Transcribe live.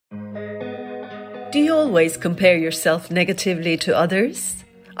Do you always compare yourself negatively to others?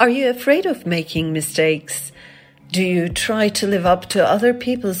 Are you afraid of making mistakes? Do you try to live up to other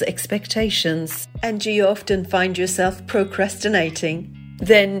people's expectations? And do you often find yourself procrastinating?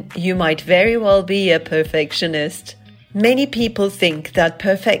 Then you might very well be a perfectionist. Many people think that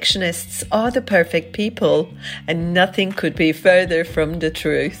perfectionists are the perfect people, and nothing could be further from the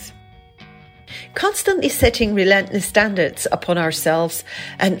truth. Constantly setting relentless standards upon ourselves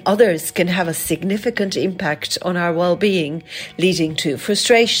and others can have a significant impact on our well-being, leading to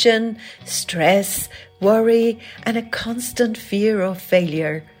frustration, stress, worry, and a constant fear of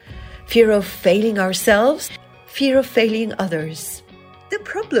failure. Fear of failing ourselves, fear of failing others. The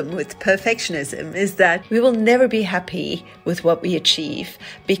problem with perfectionism is that we will never be happy with what we achieve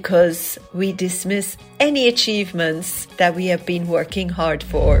because we dismiss any achievements that we have been working hard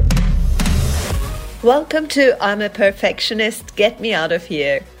for. Welcome to I'm a Perfectionist, Get Me Out of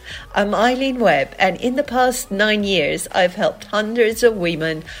Here. I'm Eileen Webb, and in the past 9 years, I've helped hundreds of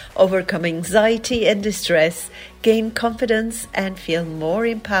women overcome anxiety and distress, gain confidence, and feel more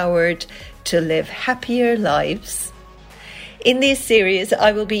empowered to live happier lives. In this series,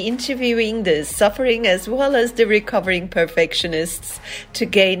 I will be interviewing the suffering as well as the recovering perfectionists to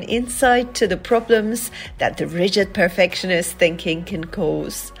gain insight to the problems that the rigid perfectionist thinking can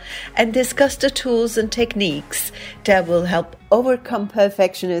cause and discuss the tools and techniques that will help overcome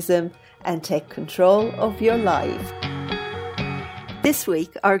perfectionism and take control of your life. This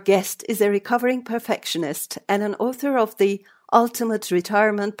week, our guest is a recovering perfectionist and an author of the Ultimate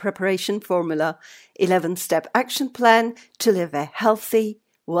Retirement Preparation Formula, 11-step action plan to live a healthy,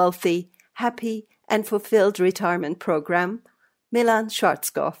 wealthy, happy and fulfilled retirement program, Milan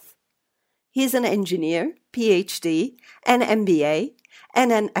Schwarzkopf. He is an engineer, PhD, an MBA,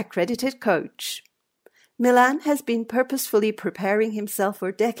 and an accredited coach. Milan has been purposefully preparing himself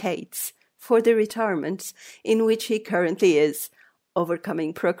for decades for the retirement in which he currently is,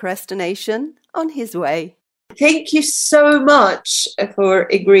 overcoming procrastination on his way. Thank you so much for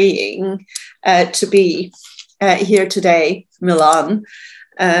agreeing to be here today, Milan,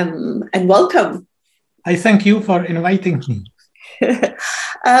 and welcome. I thank you for inviting me.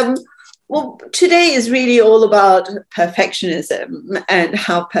 Well, today is really all about perfectionism and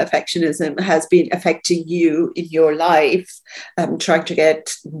how perfectionism has been affecting you in your life, trying to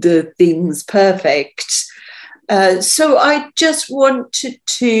get the things perfect. So I just wanted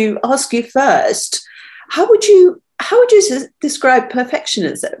to ask you first, how would you describe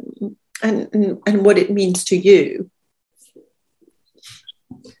perfectionism and what it means to you?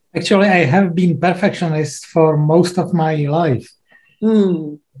 Actually, I have been perfectionist for most of my life.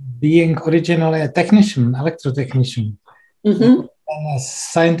 Being originally a technician, electrotechnician, and a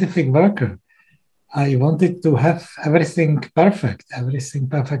scientific worker, I wanted to have everything perfect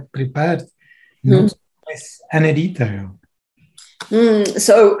prepared, not miss any detail.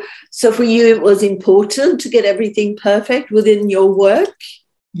 So for you, it was important to get everything perfect within your work?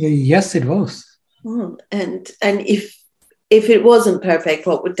 Yes, it was. And if it wasn't perfect,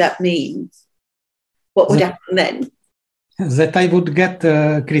 what would that mean? What would happen then? That I would get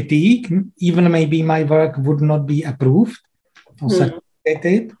critique, even maybe my work would not be approved or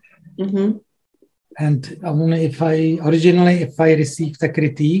certificated. And only if I received a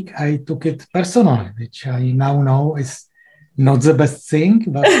critique, I took it personally, which I now know is not the best thing,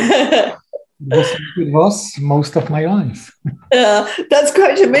 but it was most of my life. That's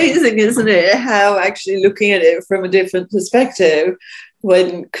quite amazing, isn't it? How actually looking at it from a different perspective,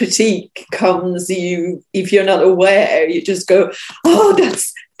 when critique comes, if you're not aware, you just go, oh,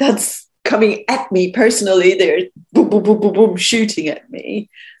 that's coming at me personally. They're boom, boom, boom, boom, boom, shooting at me,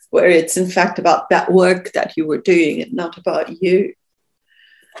 where it's in fact about that work that you were doing and not about you.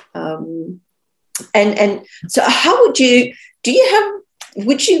 And so how would you,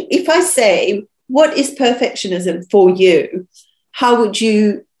 if I say, what is perfectionism for you? How would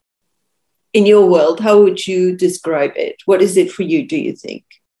you, in your world, how would you describe it? What is it for you, do you think?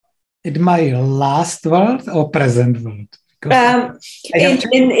 In my last world or present world? In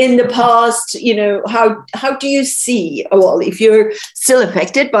the past, how do you see, well, if you're still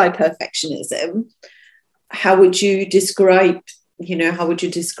affected by perfectionism, how would you describe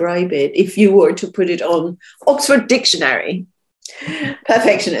it if you were to put it on Oxford Dictionary?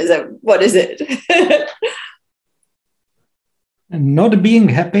 Perfectionism, what is it? Not being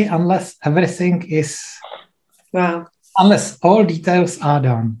happy unless everything is... Wow. Unless all details are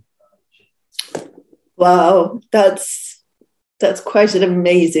done. Wow, that's quite an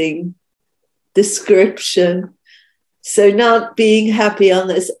amazing description. So not being happy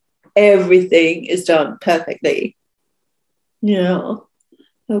unless everything is done perfectly. Yeah.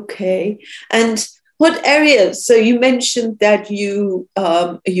 Okay. And What areas? So you mentioned that you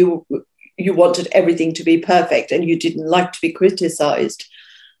wanted everything to be perfect and you didn't like to be criticized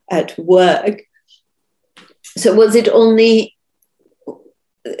at work. So was it only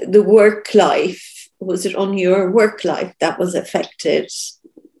the work life? Was it on your work life that was affected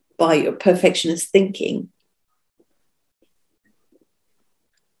by your perfectionist thinking?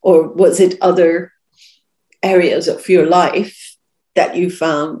 Or was it other areas of your life that you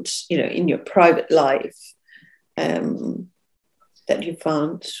found, in your private life, that you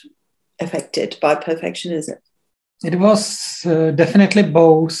found affected by perfectionism? It was definitely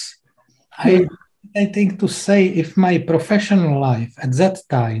both. I think to say if my professional life at that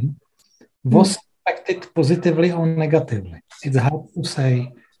time was affected positively or negatively. It's hard to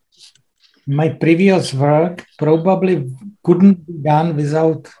say. My previous work probably couldn't be done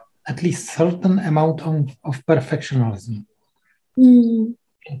without at least certain amount of perfectionism. In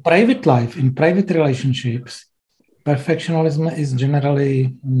private life, in private relationships, perfectionism is generally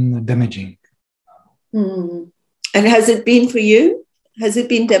damaging. And has it been for you? Has it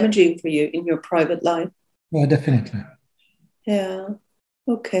been damaging for you in your private life? Yeah, definitely. Yeah.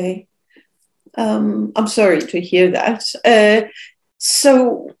 Okay. I'm sorry to hear that. So,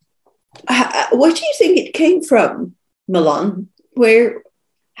 where do you think it came from, Milan?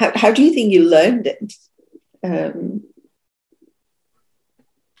 How do you think you learned it?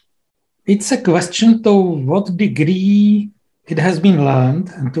 It's a question to what degree it has been learned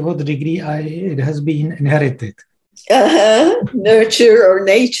and to what degree it has been inherited. Nurture or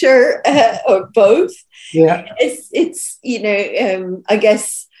nature or both. Yeah. It's I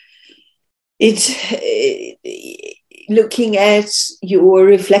guess looking at your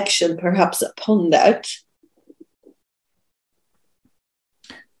reflection perhaps upon that.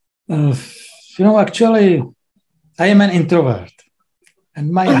 Actually, I am an introvert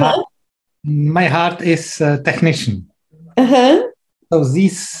and my heart is a technician. So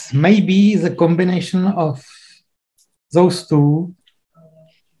this may be the combination of those two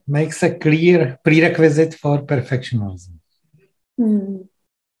makes a clear prerequisite for perfectionism.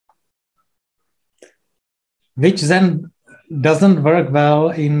 Which then doesn't work well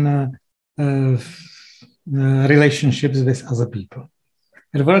in relationships with other people.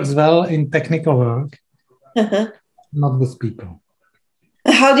 It works well in technical work, not with people.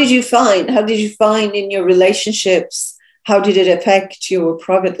 How did you find in your relationships, how did it affect your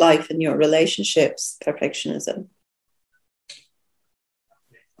private life and your relationships, perfectionism?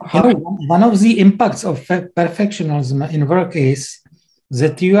 One of the impacts of perfectionism in work is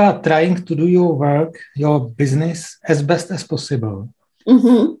that you are trying to do your work, your business, as best as possible.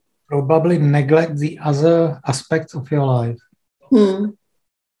 Probably neglect the other aspects of your life,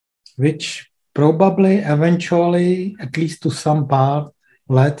 which probably eventually, at least to some part,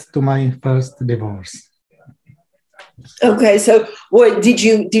 led to my first divorce. Okay, so did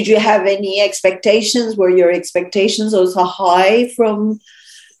you have any expectations? Were your expectations also high from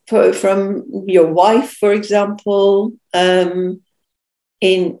your wife, for example? In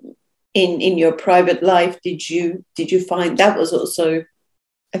your private life, did you find that was also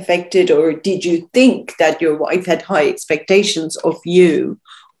affected, or did you think that your wife had high expectations of you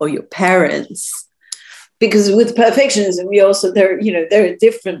or your parents? Because with perfectionism, there are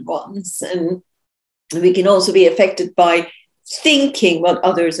different ones, and we can also be affected by thinking what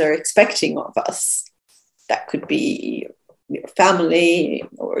others are expecting of us. That could be your family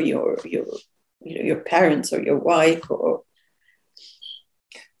or your parents or your wife. Or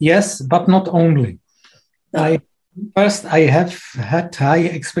yes, but not only. No. I have had high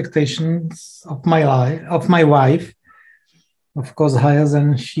expectations of my wife, of course, higher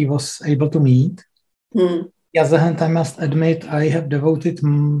than she was able to meet. On the other hand, I must admit I have devoted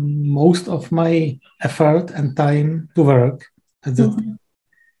most of my effort and time to work at that time,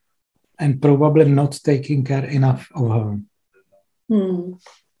 and probably not taking care enough of her.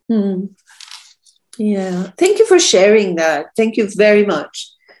 Yeah, thank you for sharing that. Thank you very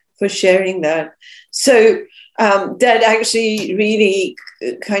much for sharing that. So that actually really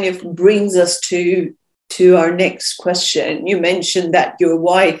kind of brings us to our next question. You mentioned that your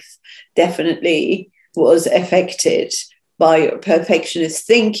wife definitely was affected by your perfectionist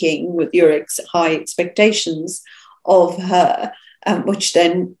thinking with your high expectations of her, which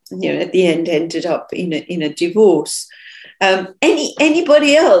then, at the end ended up in a divorce.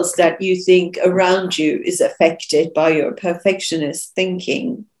 Anybody else that you think around you is affected by your perfectionist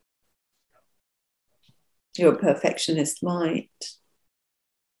thinking, your perfectionist mind?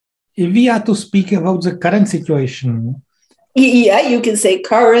 If we are to speak about the current situation, yeah, you can say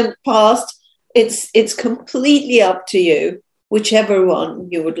current, past. It's completely up to you, whichever one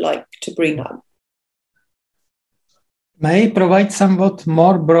you would like to bring up. May I provide somewhat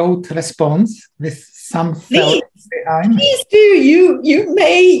more broad response with some Please, thoughts behind? please do. You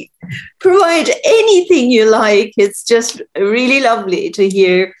may provide anything you like. It's just really lovely to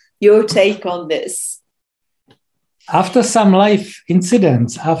hear your take on this. After some life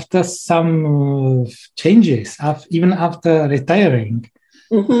incidents, after some changes, even after retiring,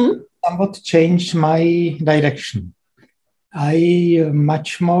 somewhat changed my direction. I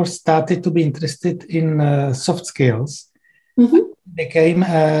much more started to be interested in soft skills. Became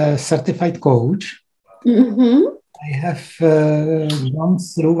a certified coach. I have gone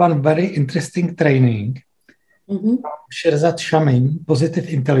through one very interesting training, Shirzad Shamin, Positive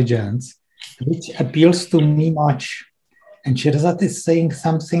Intelligence, which appeals to me much. And Shirzad is saying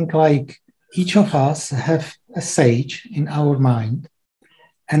something like, each of us have a sage in our mind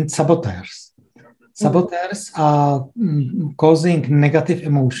and saboteurs. Saboteurs are causing negative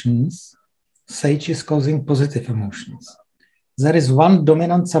emotions. Sage is causing positive emotions. There is one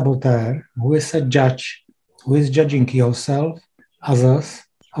dominant saboteur who is a judge, who is judging yourself, others,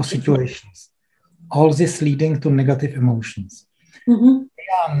 or situations. All this leading to negative emotions. There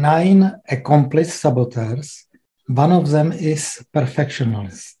are 9 accomplice saboteurs. One of them is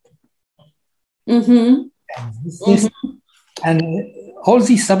perfectionist. And all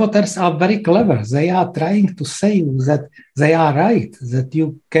these saboteurs are very clever. They are trying to say that they are right, that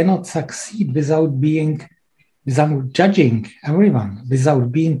you cannot succeed without judging everyone,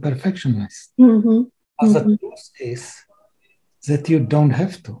 without being perfectionist. But the truth is that you don't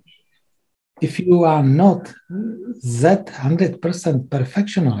have to. If you are not that 100%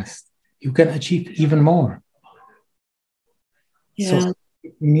 perfectionist, you can achieve even more. Yeah. So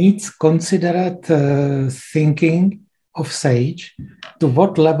it needs considerate thinking of sage to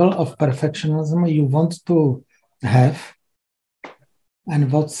what level of perfectionism you want to have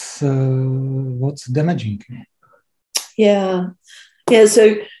and what's damaging. Yeah.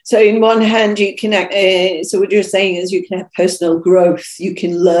 So in one hand, you can. So what you're saying is you can have personal growth. You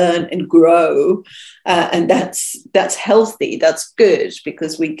can learn and grow, and that's healthy. That's good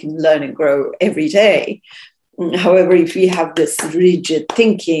because we can learn and grow every day. However, if we have this rigid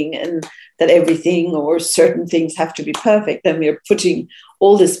thinking and that everything or certain things have to be perfect, then we're putting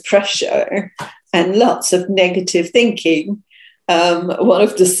all this pressure and lots of negative thinking. One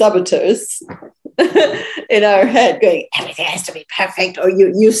of the saboteurs in our head going, everything has to be perfect or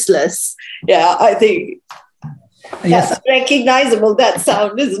you're useless. Yeah, I think that's recognizable, that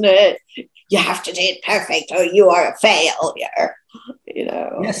sound, isn't it? You have to do it perfect or you are a failure.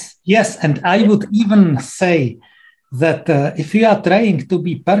 Yes. And I would even say that if you are trying to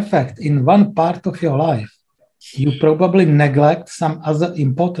be perfect in one part of your life, you probably neglect some other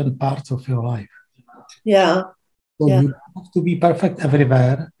important parts of your life. Yeah. So you don't have to be perfect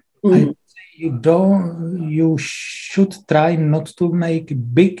everywhere. I would say you should try not to make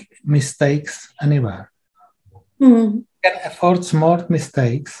big mistakes anywhere. You can afford small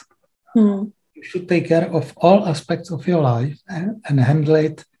mistakes. You should take care of all aspects of your life and handle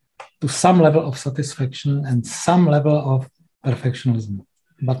it to some level of satisfaction and some level of perfectionism,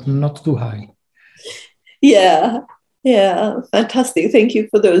 but not too high. Yeah, fantastic. Thank you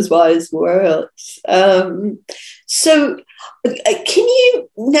for those wise words. So can you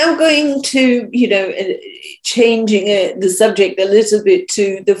now going to, changing the subject a little bit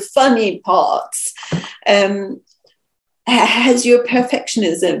to the funny parts, has your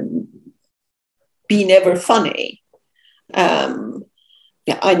perfectionism been ever funny?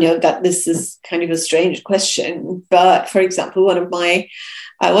 I know that this is kind of a strange question, but for example, one of my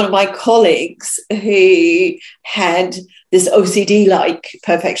colleagues who had this OCD-like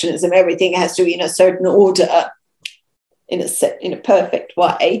perfectionism, everything has to be in a certain order, in a perfect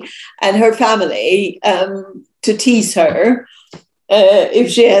way, and her family, to tease her, if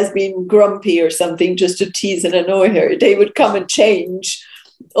she has been grumpy or something, just to tease and annoy her, they would come and change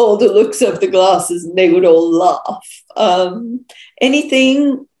all the looks of the glasses and they would all laugh.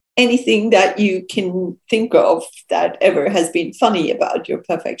 Anything that you can think of that ever has been funny about your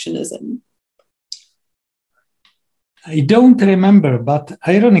perfectionism? I don't remember, but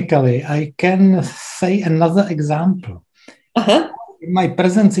ironically, I can say another example. In my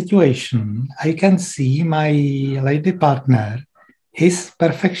present situation, I can see my lady partner is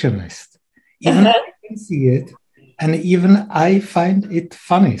perfectionist. Even I can see it, and even I find it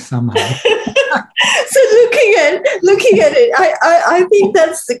funny somehow. So looking at it, I think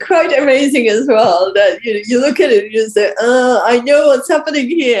that's quite amazing as well. That you look at it and you say, I know what's happening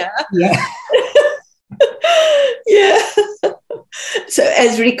here. Yeah. Yeah. So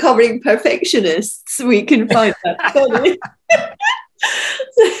as recovering perfectionists, we can find that funny.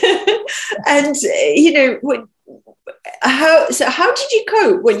 And how did you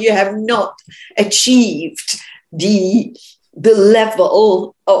cope when you have not achieved the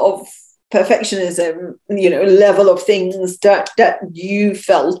level of perfectionism, level of things that you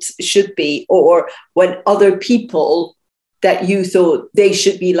felt should be, or when other people that you thought they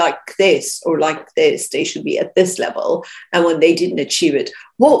should be like this or like this, they should be at this level, and when they didn't achieve it,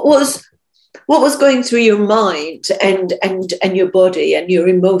 what was going through your mind and your body and your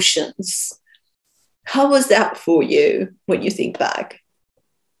emotions? How was that for you when you think back?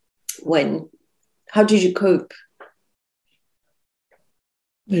 How did you cope?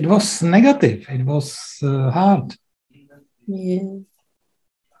 It was negative. It was hard. Yeah.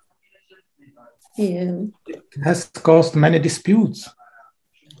 Yeah. It has caused many disputes.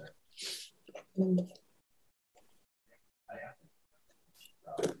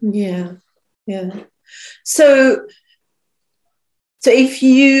 Yeah. Yeah. So if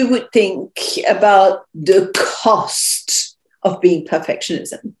you would think about the cost of being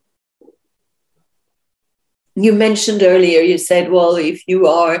perfectionism, you mentioned earlier, you said, well, if you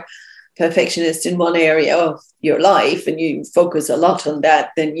are perfectionist in one area of your life and you focus a lot on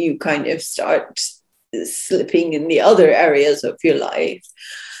that, then you kind of start slipping in the other areas of your life.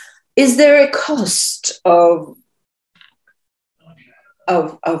 Is there a cost of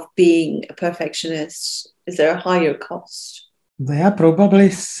being a perfectionist? Is there a higher cost? There are probably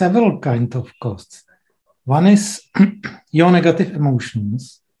several kinds of costs. One is your negative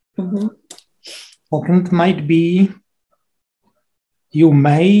emotions. Mm-hmm. Second might be you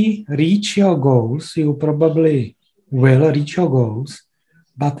may reach your goals, you probably will reach your goals,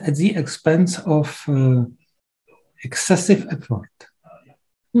 but at the expense of excessive effort.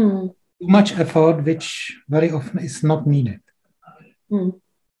 Too much effort, which very often is not needed.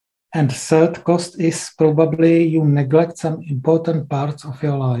 And third cost is probably you neglect some important parts of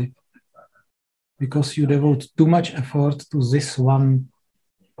your life because you devote too much effort to this one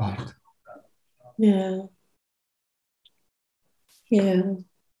part. Yeah. Yeah.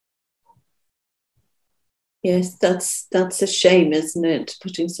 Yes, that's a shame, isn't it?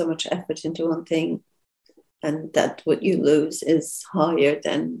 Putting so much effort into one thing, and that what you lose is higher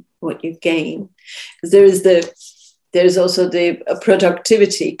than what you gain. Because there's also the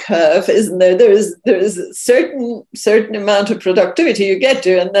productivity curve, isn't there? There's a certain amount of productivity you get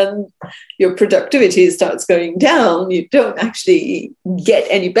to, and then your productivity starts going down. You don't actually get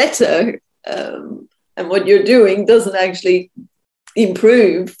any better, and what you're doing doesn't actually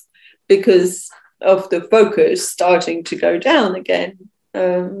improve because of the focus starting to go down again.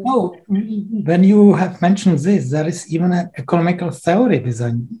 When you have mentioned this, there is even an economical theory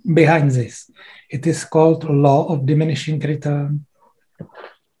behind this. It is called law of diminishing return.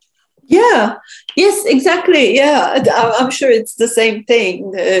 Yeah, yes, exactly. Yeah, I'm sure it's the same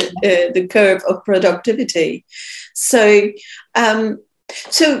thing, the curve of productivity. So,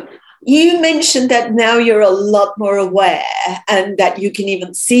 so you mentioned that now you're a lot more aware and that you can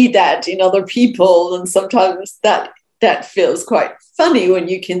even see that in other people. And sometimes that feels quite funny when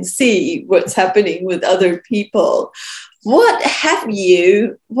you can see what's happening with other people. What have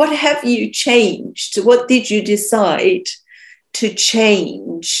you changed? What did you decide to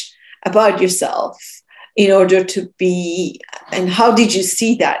change about yourself in order to be, and how did you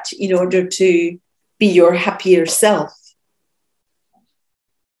see that in order to be your happier self?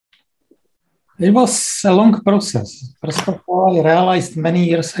 It was a long process. First of all, I realized many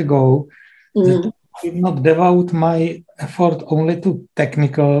years ago that I did not devote my effort only to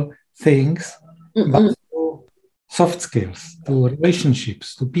technical things, but to soft skills, to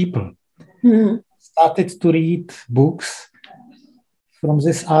relationships, to people. Started to read books from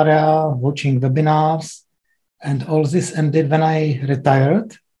this area, watching webinars, and all this ended when I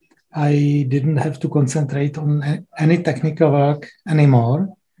retired. I didn't have to concentrate on any technical work anymore.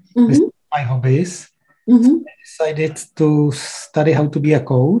 This is my hobbies. I decided to study how to be a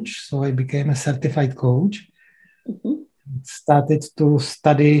coach, so I became a certified coach. Started to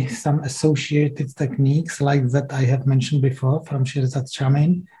study some associated techniques like that I have mentioned before from Shirzad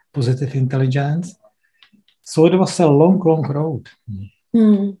Shamin, positive intelligence. So it was a long road.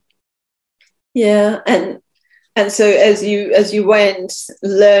 Yeah, and so as you went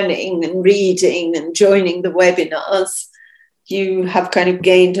learning and reading and joining the webinars, you have kind of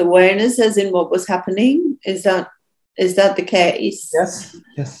gained awareness as in what was happening. Is that the case?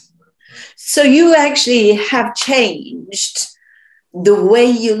 Yes. So you actually have changed the way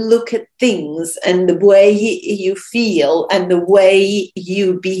you look at things and the way you feel and the way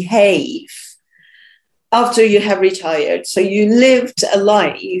you behave after you have retired. So you lived a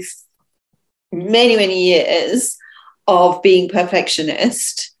life, many years of being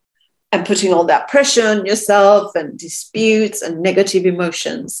perfectionist, and putting all that pressure on yourself and disputes and negative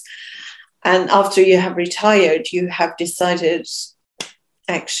emotions. And after you have retired, you have decided,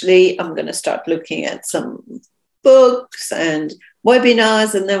 actually, I'm going to start looking at some books and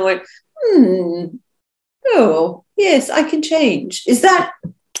webinars, and then went, oh, yes, I can change. Is that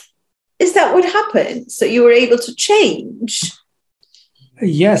what happened? So you were able to change?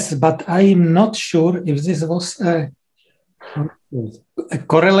 Yes, but I'm not sure if this was a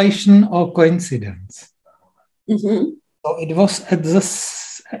correlation or coincidence. Mm-hmm. So it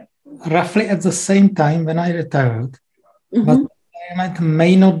was roughly at the same time when I retired, but retirement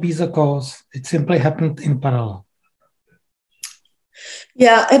may not be the cause. It simply happened in parallel.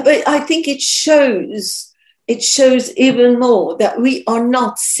 Yeah, but I think it shows even more that we are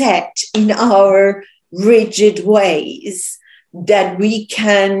not set in our rigid ways, that we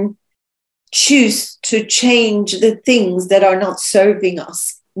can choose to change the things that are not serving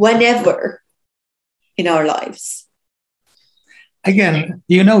us whenever in our lives. Again,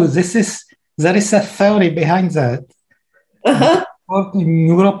 there is a theory behind that. Called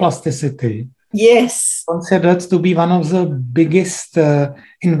neuroplasticity. Yes. Considered to be one of the biggest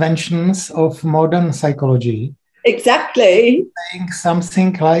inventions of modern psychology. Exactly. Saying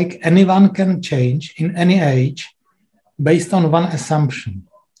something like anyone can change in any age based on one assumption.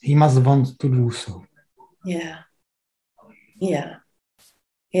 He must want to do so. Yeah. Yeah.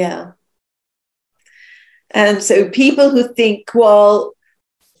 Yeah. And so people who think, well,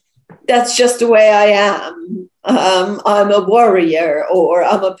 that's just the way I am. I'm a warrior, or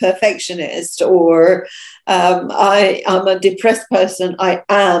I'm a perfectionist, or I'm a depressed person. I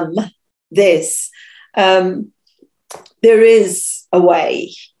am this. There is a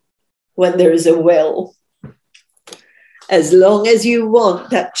way when there is a will. As long as you want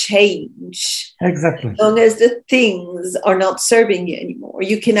that change, exactly. As long as the things are not serving you anymore,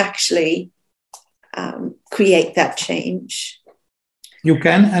 you can actually create that change. You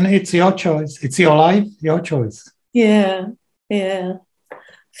can, and it's your choice. It's your life, your choice. Yeah, yeah.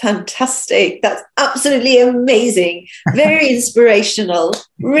 Fantastic. That's absolutely amazing. Very inspirational.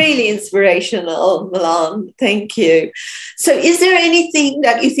 Really inspirational, Milan. Thank you. So is there anything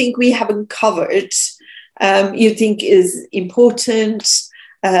that you think we haven't covered, you think is important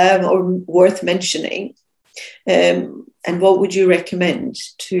or worth mentioning? And what would you recommend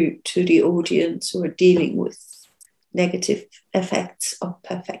to the audience who are dealing with negative effects of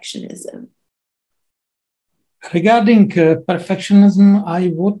perfectionism? Regarding perfectionism,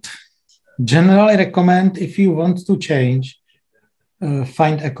 I would generally recommend, if you want to change,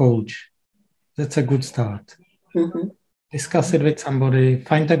 find a coach. That's a good start. Mm-hmm. Discuss it with somebody,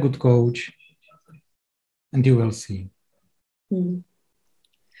 find a good coach, and you will see. Mm-hmm.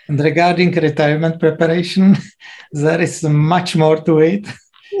 And regarding retirement preparation, there is much more to it.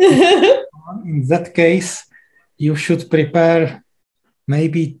 In that case, you should prepare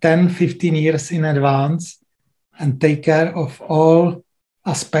maybe 10, 15 years in advance and take care of all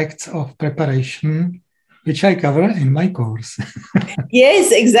aspects of preparation, which I cover in my course.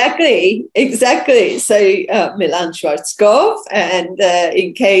 Yes, exactly. So Milan Schwarzkopf, and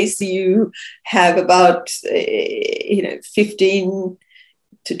in case you have about 15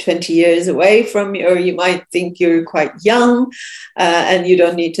 to 20 years away from you, or you might think you're quite young and you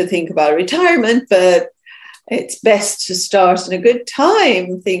don't need to think about retirement, but it's best to start in a good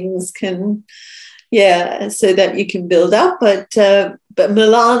time. Things can, so that you can build up. But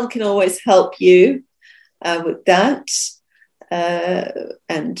Milan can always help you with that.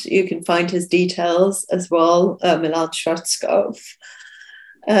 And you can find his details as well, Milan Schwarzkopf.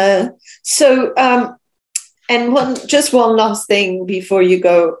 And one last thing before you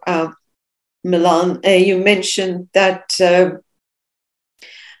go, Milan. You mentioned that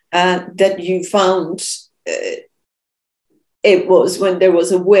you found it was when there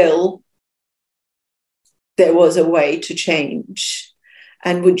was a will, there was a way to change.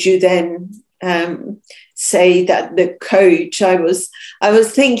 And would you then say that the coach? I was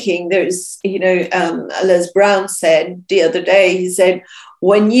thinking, there's Les Brown said the other day, he said,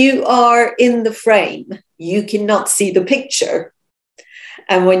 when you are in the frame, you cannot see the picture,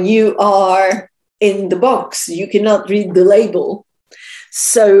 and when you are in the box, you cannot read the label.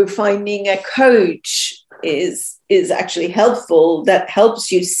 So finding a coach is actually helpful. That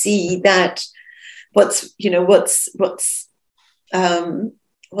helps you see that what the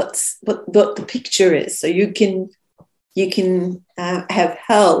picture is, so you can have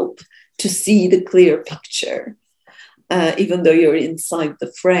help to see the clear picture, even though you're inside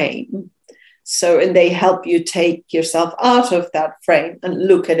the frame. So, and they help you take yourself out of that frame and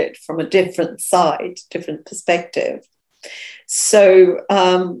look at it from a different side, different perspective. So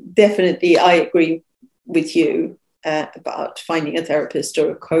definitely I agree with you about finding a therapist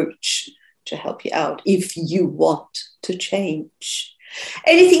or a coach to help you out if you want to change.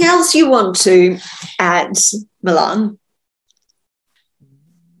 Anything else you want to add, Milan?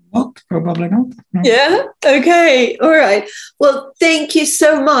 Probably not. No. Yeah? Okay. All right. Well, thank you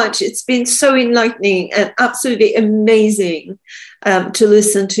so much. It's been so enlightening and absolutely amazing to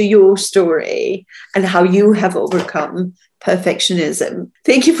listen to your story and how you have overcome perfectionism.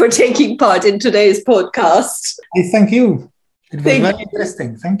 Thank you for taking part in today's podcast. Thank you. It was very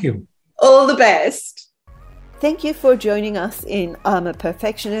interesting. Thank you. All the best. Thank you for joining us in I'm a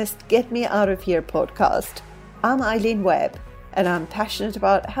Perfectionist, Get Me Out of Here podcast. I'm Eileen Webb, and I'm passionate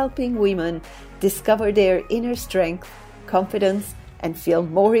about helping women discover their inner strength, confidence, and feel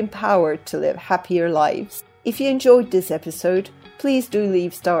more empowered to live happier lives. If you enjoyed this episode, please do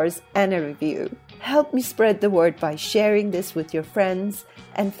leave stars and a review. Help me spread the word by sharing this with your friends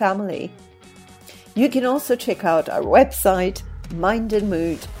and family. You can also check out our website,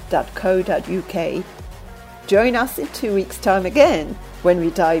 mindandmood.co.uk. Join us in 2 weeks' time again when we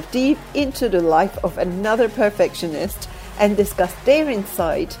dive deep into the life of another perfectionist and discuss their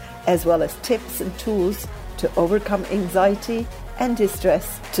insight as well as tips and tools to overcome anxiety and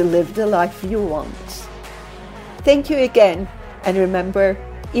distress to live the life you want. Thank you again, and remember,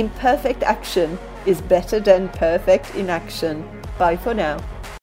 imperfect action is better than perfect inaction. Bye for now.